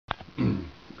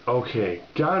Okay,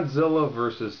 Godzilla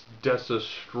versus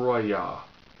Destroyah.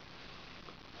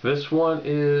 This one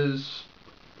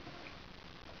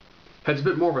has a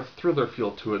bit more of a thriller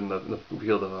feel to it in the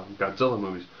field of Godzilla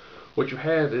movies. What you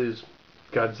have is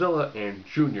Godzilla and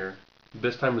Junior.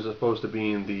 This time, as opposed to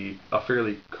being a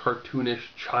fairly cartoonish,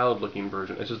 child-looking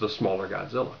version, it's just a smaller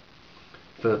Godzilla.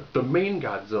 The main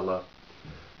Godzilla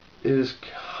is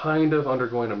kind of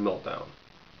undergoing a meltdown.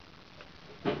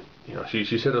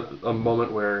 She's hit a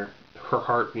moment where her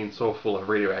heart, being so full of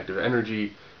radioactive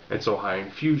energy and so high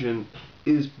in fusion,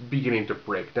 is beginning to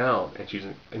break down, and she's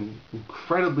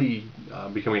incredibly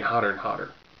becoming hotter and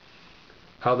hotter.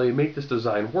 How they make this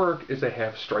design work is they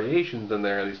have striations in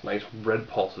there, these nice red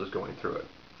pulses going through it.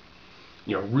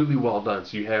 Really well done.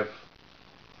 So you have,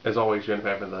 as always, you end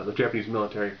up having the Japanese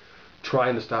military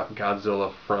trying to stop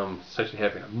Godzilla from essentially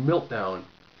having a meltdown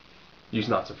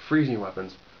using lots of freezing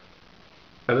weapons.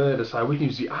 And then they decide we can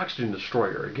use the oxygen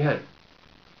destroyer again.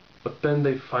 But then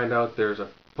they find out there's a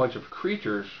bunch of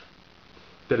creatures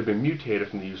that have been mutated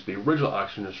from the use of the original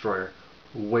oxygen destroyer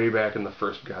way back in the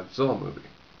first Godzilla movie.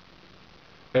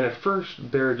 And at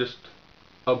first, they're just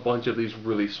a bunch of these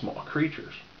really small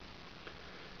creatures.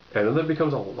 And then there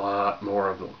becomes a lot more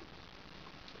of them.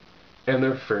 And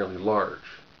they're fairly large.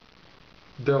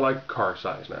 They're like car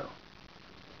size now.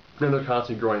 And they're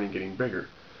constantly growing and getting bigger.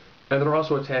 And they're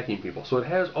also attacking people. So it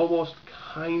has almost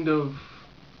kind of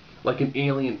like an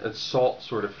alien assault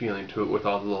sort of feeling to it, with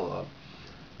all the little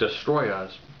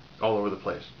Destroyahs all over the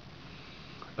place.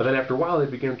 And then after a while, they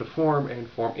begin to form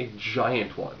a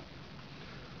giant one.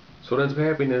 So what ends up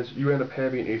happening is you end up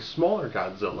having a smaller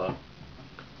Godzilla,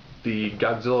 the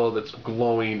Godzilla that's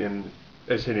glowing and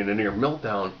is hitting a near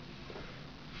meltdown,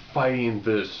 fighting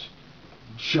this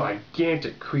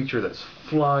gigantic creature that's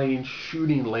flying,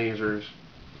 shooting lasers.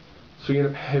 So you end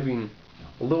up having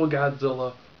a little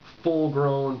Godzilla,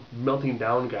 full-grown, melting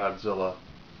down Godzilla,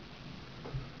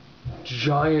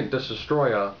 giant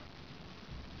Destroyah,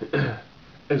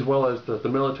 as well as the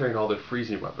military and all their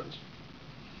freezing weapons.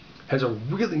 Has a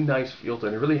really nice feel to it,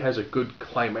 and it really has a good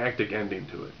climactic ending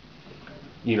to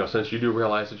it. Since you do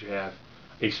realize that you have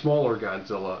a smaller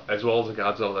Godzilla, as well as a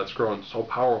Godzilla that's grown so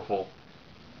powerful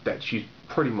that she's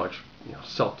pretty much,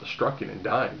 self-destructing and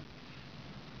dying.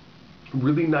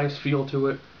 Really nice feel to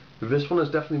it. This one is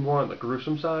definitely more on the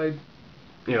gruesome side.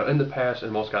 In the past,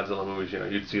 in most Godzilla movies,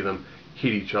 you'd see them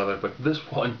hit each other, but this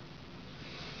one,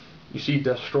 you see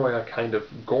Destroyah kind of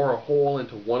gore a hole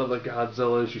into one of the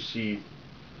Godzillas. You see,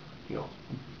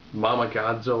 Mama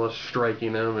Godzilla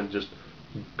striking him and just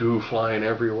goo flying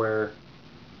everywhere.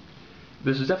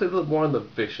 This is definitely a little more on the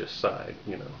vicious side.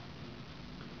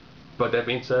 But that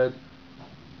being said,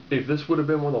 if this would have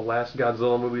been one of the last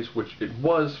Godzilla movies, which it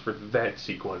was for that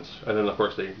sequence, and then of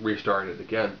course they restarted it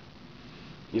again,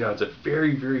 it's a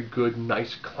very, very good,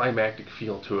 nice climactic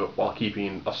feel to it while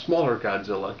keeping a smaller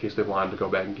Godzilla in case they wanted to go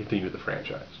back and continue the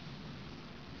franchise.